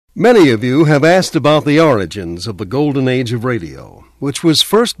Many of you have asked about the origins of the golden age of radio, which was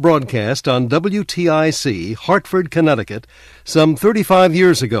first broadcast on WTIC, Hartford, Connecticut, some 35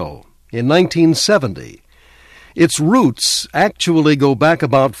 years ago, in 1970. Its roots actually go back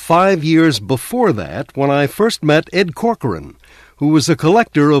about 5 years before that, when I first met Ed Corcoran, who was a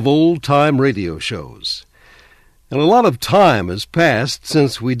collector of old-time radio shows. And a lot of time has passed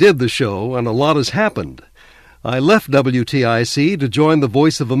since we did the show, and a lot has happened. I left WTIC to join the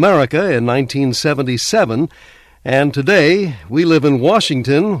Voice of America in 1977, and today we live in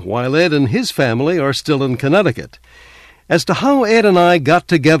Washington, while Ed and his family are still in Connecticut. As to how Ed and I got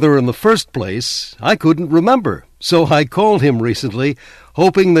together in the first place, I couldn't remember, so I called him recently,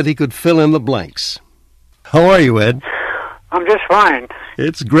 hoping that he could fill in the blanks. How are you, Ed? I'm just fine.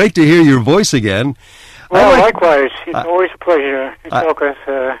 It's great to hear your voice again. Well, likewise. It's always a pleasure to talk with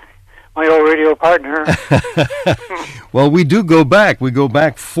my old radio partner. Well, we do go back. We go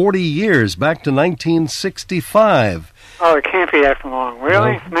back 40 years, back to 1965. Oh, it can't be that long.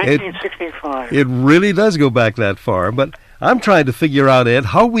 Really? 1965. It really does go back that far. But I'm trying to figure out, Ed,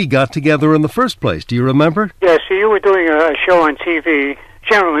 how we got together in the first place. Do you remember? Yeah, so you were doing a show on TV,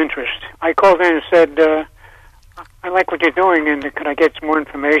 General Interest. I called in and said, I like what you're doing, and could I get some more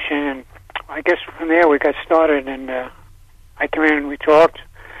information? And I guess from there we got started, and I came in and we talked.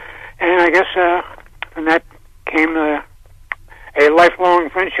 And I guess from that came a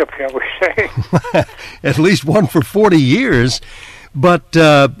lifelong friendship, shall we say. At least one for 40 years. But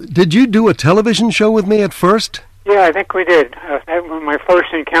did you do a television show with me at first? Yeah, I think we did. That was my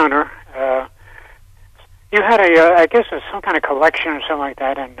first encounter. You had I guess some kind of collection or something like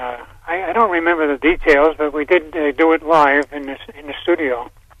that, and I don't remember the details, but we did do it live in the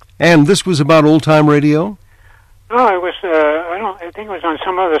studio. And this was about old-time radio? No, it was. I think it was on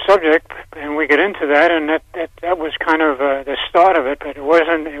some other subject, and we get into that, and that was kind of the start of it. But it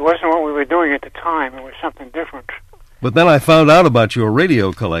wasn't what we were doing at the time. It was something different. But then I found out about your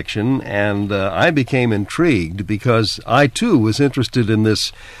radio collection, and I became intrigued because I too was interested in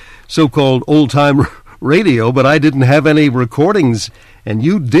this so-called old-time radio, but I didn't have any recordings, and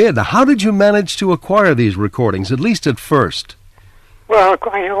you did. How did you manage to acquire these recordings, at least at first? Well,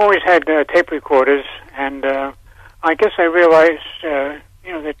 I always had tape recorders, and I guess I realized,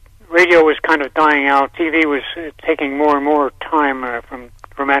 that radio was kind of dying out. TV was taking more and more time from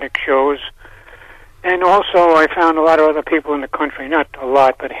dramatic shows. And also I found a lot of other people in the country, not a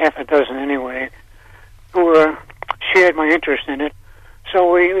lot, but half a dozen anyway, who shared my interest in it.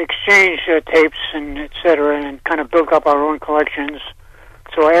 So we exchanged tapes and et cetera, and kind of built up our own collections.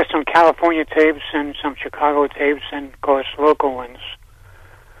 So I had some California tapes and some Chicago tapes and, of course, local ones.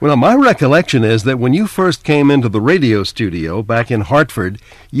 Well, my recollection is that when you first came into the radio studio back in Hartford,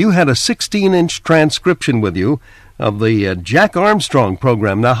 you had a 16-inch transcription with you of the Jack Armstrong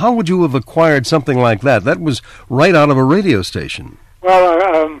program. Now, how would you have acquired something like that? That was right out of a radio station. Well,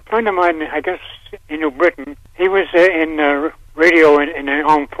 a friend of mine, I guess, in New Britain, he was in radio in the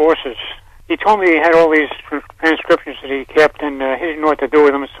armed forces. He told me he had all these transcriptions that he kept, and he didn't know what to do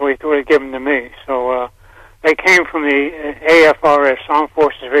with them, so he thought he'd give them to me. So they came from the AFRS, Armed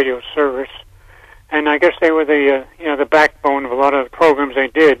Forces Radio Service, and I guess they were the backbone of a lot of the programs they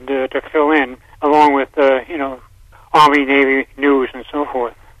did to fill in, along with Army, Navy news and so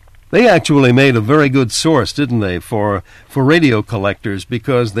forth. They actually made a very good source, didn't they, for radio collectors,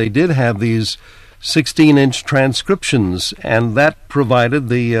 because they did have these 16-inch transcriptions, and that provided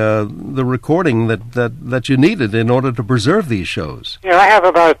the recording that you needed in order to preserve these shows. Yeah, I have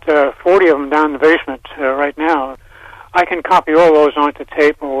about 40 of them down in the basement right now. I can copy all those onto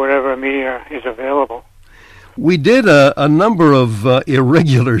tape or whatever media is available. We did a number of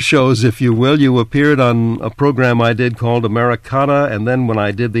irregular shows, if you will. You appeared on a program I did called Americana, and then when I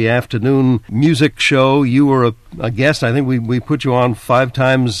did the afternoon music show, you were a guest. I think we put you on 5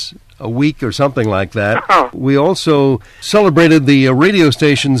 times a week or something like that. Oh. We also celebrated the radio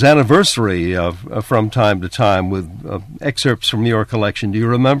station's anniversary from time to time with excerpts from your collection. Do you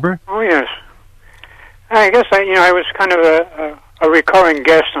remember? Oh, yes. I guess I was kind of a recurring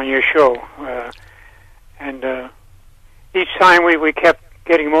guest on your show. And each time we kept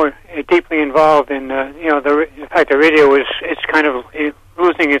getting more deeply involved in, the fact the radio it's kind of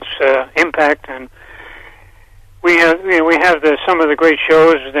losing its impact, and we have some of the great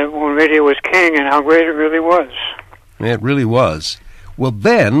shows that when radio was king, and how great it really was. It really was. Well,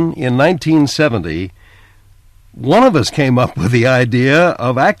 then in 1970, one of us came up with the idea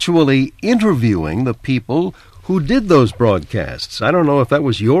of actually interviewing the people who did those broadcasts. I don't know if that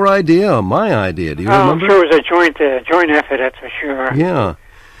was your idea or my idea. Do you remember? I'm sure it was a joint effort, that's for sure. Yeah.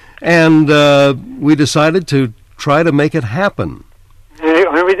 And we decided to try to make it happen.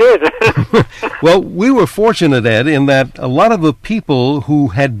 I we did. Well, we were fortunate, Ed, in that a lot of the people who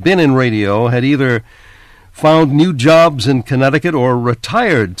had been in radio had either found new jobs in Connecticut or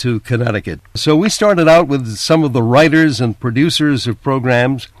retired to Connecticut. So we started out with some of the writers and producers of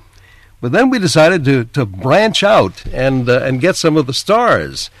programs, but then we decided to branch out and get some of the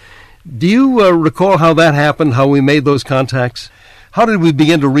stars. Do you recall how that happened, how we made those contacts? How did we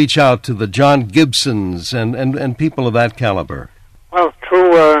begin to reach out to the John Gibsons and people of that caliber? Well,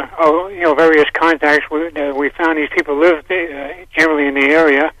 through various contacts, we found these people lived generally in the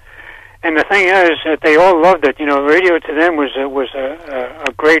area, and the thing is that they all loved it. Radio to them was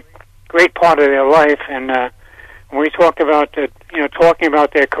a great part of their life, and when we talked about talking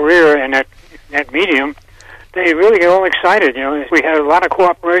about their career and that medium, they really get all excited. We had a lot of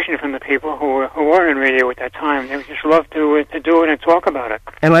cooperation from the people who were in radio at that time. They just loved to do it and talk about it.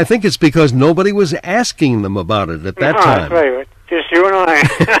 And I think it's because nobody was asking them about it at that time. That's right. Just you and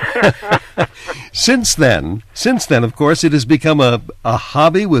I. Since then, of course, it has become a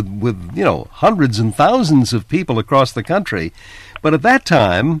hobby with hundreds and thousands of people across the country. But at that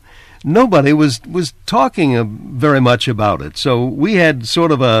time, nobody was talking very much about it. So we had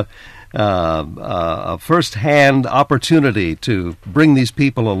sort of a first-hand opportunity to bring these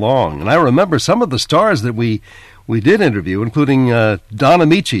people along. And I remember some of the stars that we did interview, including Don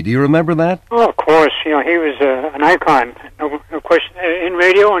Amici. Do you remember that? Oh, of course. He was an icon, no question, in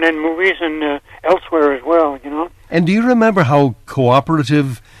radio and in movies and elsewhere as well, And do you remember how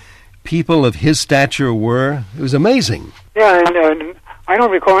cooperative people of his stature were? It was amazing. Yeah, and I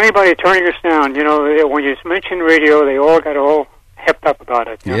don't recall anybody turning us down. When you mentioned radio, they all got all hepped up about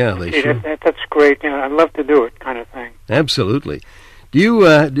it. Yeah, they sure. That's great. I'd love to do it, kind of thing. Absolutely. Do you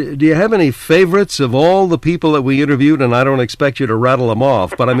have any favorites of all the people that we interviewed? And I don't expect you to rattle them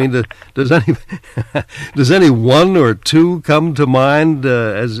off, but I mean, does any one or two come to mind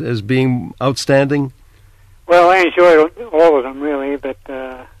as being outstanding? Well, I enjoyed all of them really, but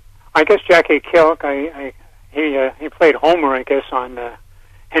I guess Jackie Kilk. He played Homer, I guess, on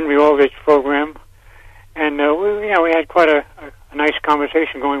Henry Aldrich's program, and we had quite a nice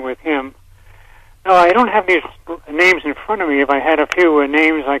conversation going with him. No, I don't have these names in front of me. If I had a few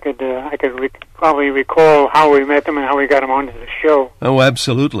names, I could probably recall how we met them and how we got them onto the show. Oh,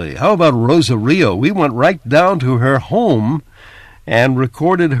 absolutely. How about Rosa Rio? We went right down to her home and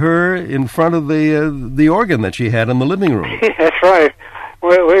recorded her in front of the organ that she had in the living room. That's right.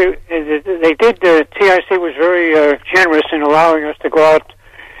 They did. TIC was very generous in allowing us to go out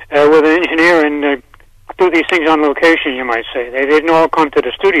with an engineer and do these things on location, you might say. They didn't all come to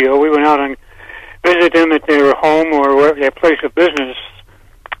the studio. We went out and visit them at their home or their place of business.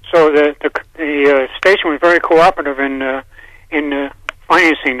 So the station was very cooperative in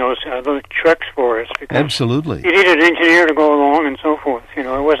financing those treks for us. Absolutely. You needed an engineer to go along and so forth. It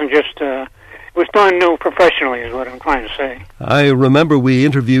wasn't just. It was done professionally, is what I'm trying to say. I remember we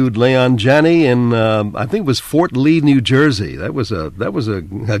interviewed Leon Janney in I think it was Fort Lee, New Jersey. That was a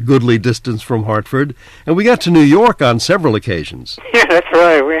goodly distance from Hartford, and we got to New York on several occasions. Yeah, that's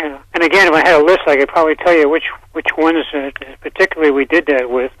right. And again, if I had a list, I could probably tell you which ones particularly we did that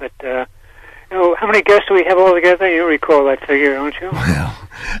with. But how many guests do we have all together? You recall that figure, don't you? Well,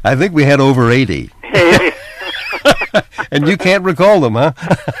 I think we had over 80. And you can't recall them, huh?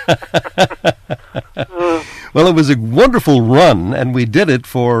 Well, it was a wonderful run, and we did it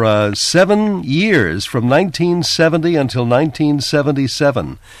for 7 years, from 1970 until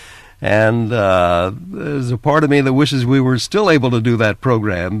 1977. And there's a part of me that wishes we were still able to do that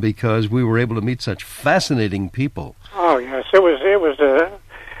program because we were able to meet such fascinating people. Oh, yes. It was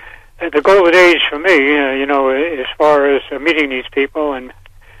the golden age for me, as far as meeting these people and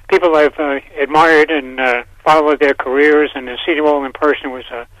people I've admired and followed their careers, and to see them all in person was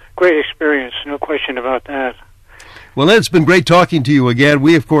a great experience, no question about that. Well, Ed, it's been great talking to you again.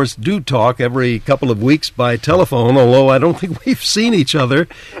 We, of course, do talk every couple of weeks by telephone, although I don't think we've seen each other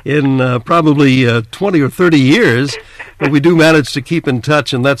in probably 20 or 30 years, but we do manage to keep in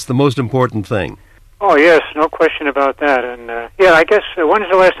touch, and that's the most important thing. Oh, yes, no question about that. And, I guess, when's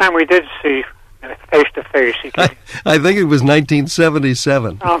the last time we did see face-to-face? I think it was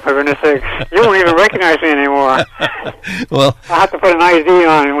 1977. Oh, for goodness sakes. You won't even recognize me anymore. Well, I'll have to put an ID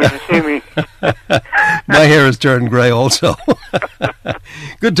on when you see me. My hair has turned gray also.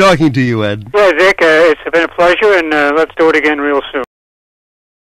 Good talking to you, Ed. Yeah, Dick, it's been a pleasure, and let's do it again real soon.